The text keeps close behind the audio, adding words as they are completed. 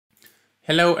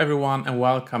Hello everyone and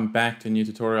welcome back to a new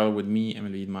tutorial with me,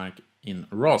 Emil Vidmark in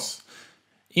ROS.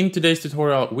 In today's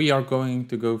tutorial we are going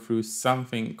to go through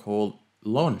something called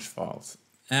launch files.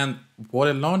 And what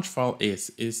a launch file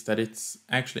is that it's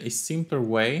actually a simpler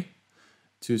way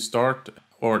to start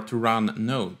or to run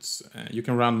nodes. You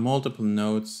can run multiple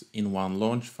nodes in one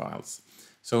launch files.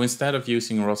 So instead of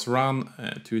using ROS run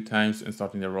 2 times and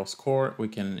starting the ROS core, we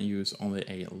can use only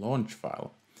a launch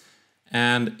file.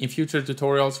 And in future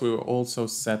tutorials, we will also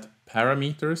set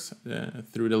parameters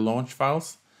through the launch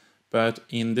files. But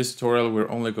in this tutorial,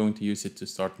 we're only going to use it to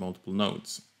start multiple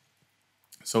nodes.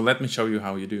 So let me show you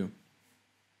how you do.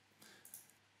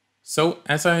 So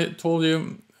as I told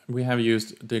you, we have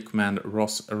used the command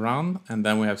ROS run, and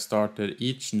then we have started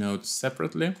each node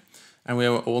separately. And we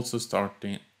have also start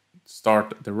the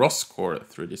ROS core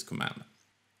through this command.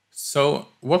 So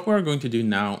what we're going to do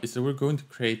now is that we're going to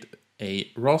create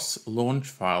a ROS launch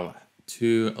file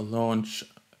to launch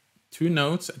 2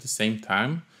 nodes at the same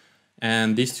time.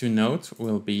 And these 2 nodes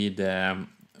will be the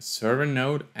server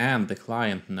node and the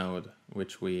client node,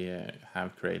 which we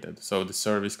have created. So the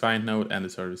service client node and the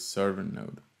service server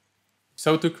node.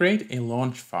 So to create a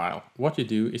launch file, what you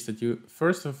do is that you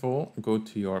first of all go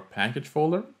to your package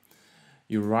folder.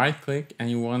 You right click and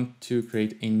you want to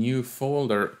create a new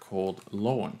folder called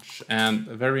launch. And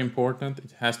very important,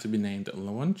 it has to be named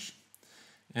launch.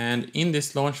 And in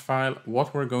this launch file,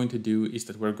 what we're going to do is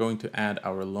that we're going to add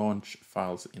our launch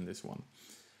files in this one.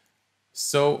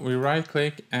 So we right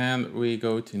click and we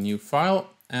go to new file,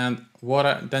 and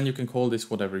then you can call this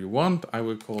whatever you want. I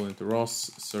will call it ROS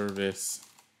service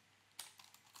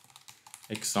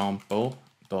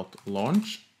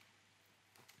example.launch.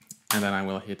 And then I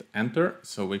will hit enter.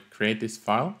 So we create this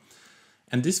file.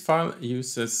 And this file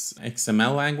uses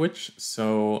XML language.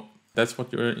 So that's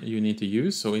what you need to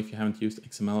use. So if you haven't used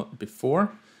XML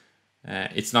before,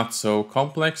 it's not so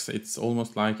complex. It's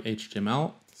almost like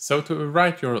HTML. So to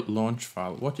write your launch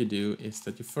file, what you do is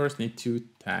that you first need 2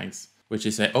 tags, which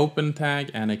is an open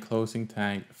tag and a closing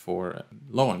tag for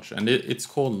launch. And it's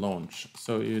called launch.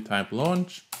 So you type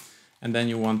launch, and then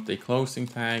you want a closing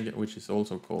tag, which is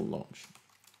also called launch.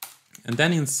 And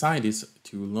then inside this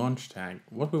to launch tag,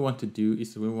 what we want to do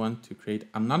is we want to create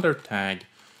another tag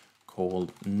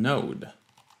called node.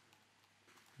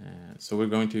 So we're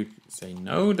going to say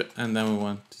node, and then we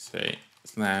want to say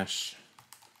 /node,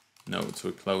 so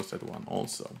we close that one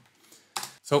also.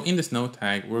 So in this node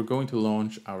tag, we're going to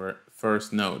launch our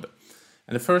first node.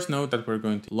 And the first node that we're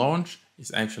going to launch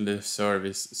is actually the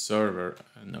service server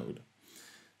node.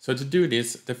 So to do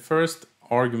this, the first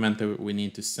argument that we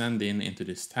need to send into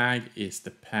this tag is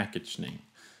the package name.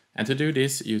 And to do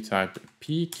this, you type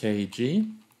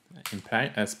pkg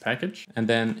as package, and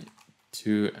then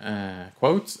to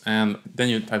quotes, and then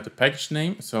you type the package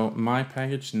name. So my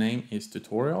package name is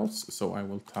tutorials, so I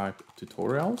will type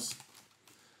tutorials.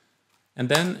 And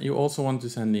then you also want to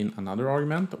send in another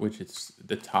argument, which is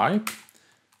the type.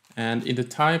 And in the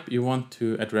type, you want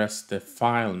to address the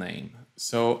file name.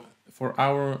 So for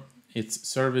it's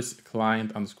service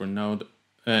client underscore node,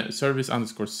 service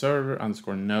underscore server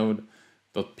underscore node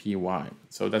 .py.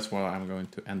 So that's what I'm going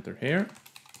to enter here.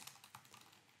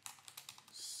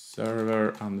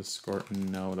 Server underscore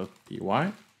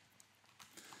node.py.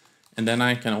 And then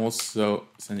I can also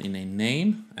send in a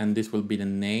name, and this will be the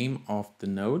name of the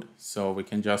node. So we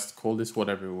can just call this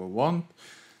whatever we want.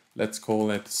 Let's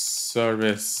call it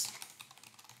service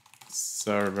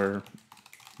server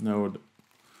node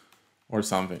or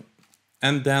something.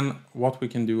 And then what we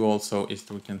can do also is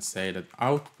we can say that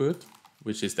output,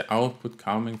 which is the output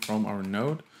coming from our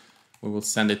node, we will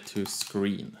send it to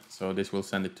screen. So this will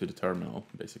send it to the terminal,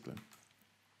 basically.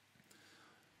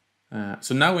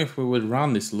 So now if we would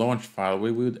run this launch file,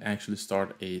 we would actually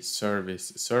start a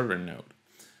service server node.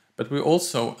 But we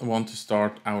also want to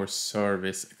start our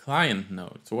service client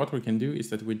node. So what we can do is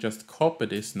that we just copy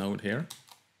this node here,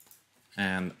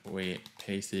 and we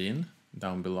paste it in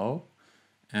down below.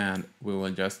 And we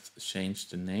will just change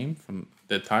the name from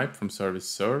the type from service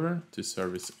server to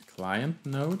service client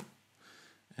node.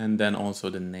 And then also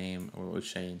the name we will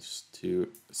change to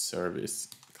service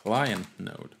client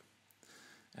node.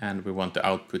 And we want the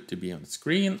output to be on the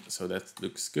screen, so that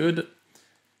looks good.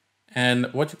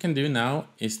 And what you can do now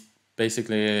is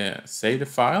basically save the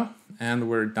file, and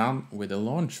we're done with the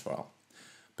launch file.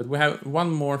 But we have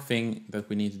one more thing that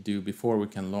we need to do before we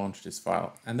can launch this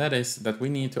file. And that is that we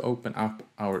need to open up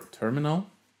our terminal.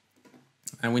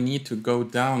 And we need to go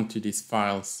down to these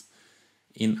files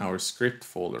in our script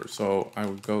folder. So I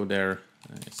will go there,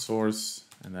 source,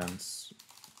 and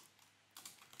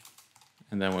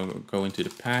then we'll go into the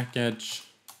package.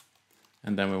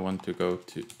 and then we want to go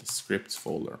to the scripts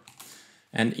folder.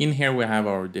 And in here we have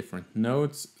our different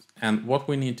nodes, and what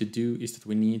we need to do is that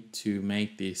we need to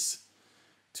make these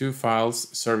two files,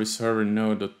 service server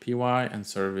node.py and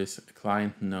service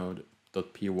client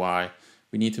node.py.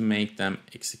 We need to make them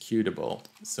executable.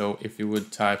 So if you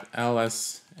would type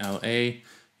lsla,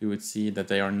 you would see that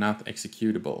they are not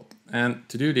executable. And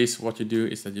to do this, what you do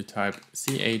is that you type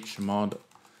chmod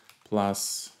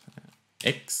plus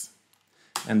x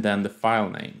and then the file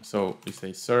name. So we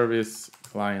say service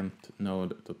client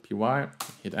node.py,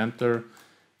 hit enter,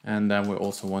 and then we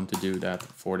also want to do that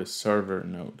for the server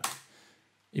node.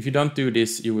 If you don't do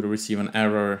this, you will receive an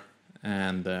error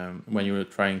and when you are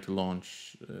trying to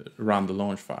run the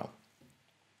launch file.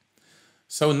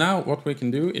 So now what we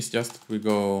can do is just we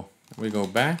go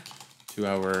back to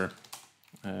our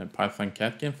Python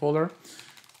catgame folder,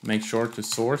 make sure to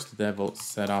source the devel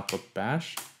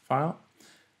setup.bash file,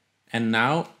 and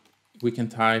now we can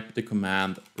type the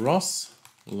command ROS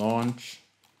launch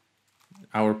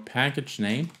our package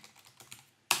name,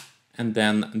 and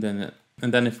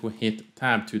then if we hit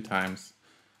tab 2 times,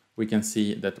 we can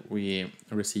see that we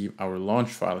receive our launch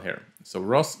file here. So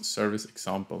ROS service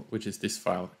example, which is this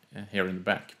file here in the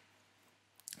back.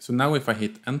 So now if I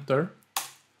hit enter,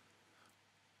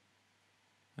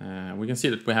 we can see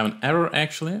that we have an error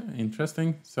actually.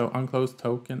 Interesting. So unclosed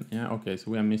token. Yeah, okay,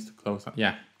 so we have missed the close.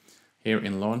 Yeah, here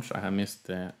in launch I have missed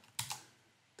the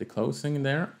closing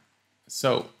there.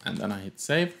 So, and then I hit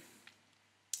save.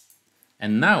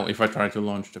 And now if I try to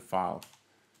launch the file,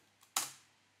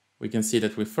 we can see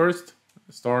that we first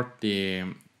start the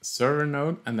server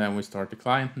node and then we start the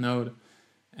client node.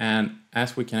 And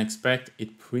as we can expect,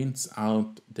 it prints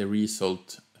out the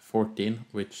result 14,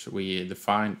 which we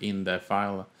defined in the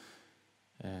file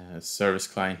service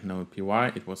client node py.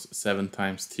 It was 7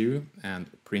 times 2 and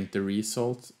print the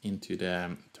result into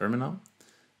the terminal.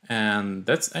 And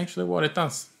that's actually what it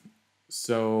does.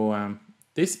 So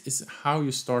this is how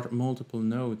you start multiple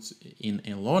nodes in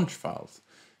a launch files.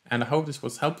 And I hope this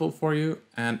was helpful for you.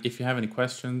 And if you have any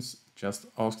questions, just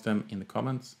ask them in the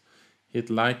comments. Hit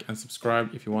like and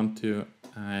subscribe if you want to,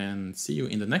 and see you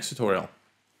in the next tutorial.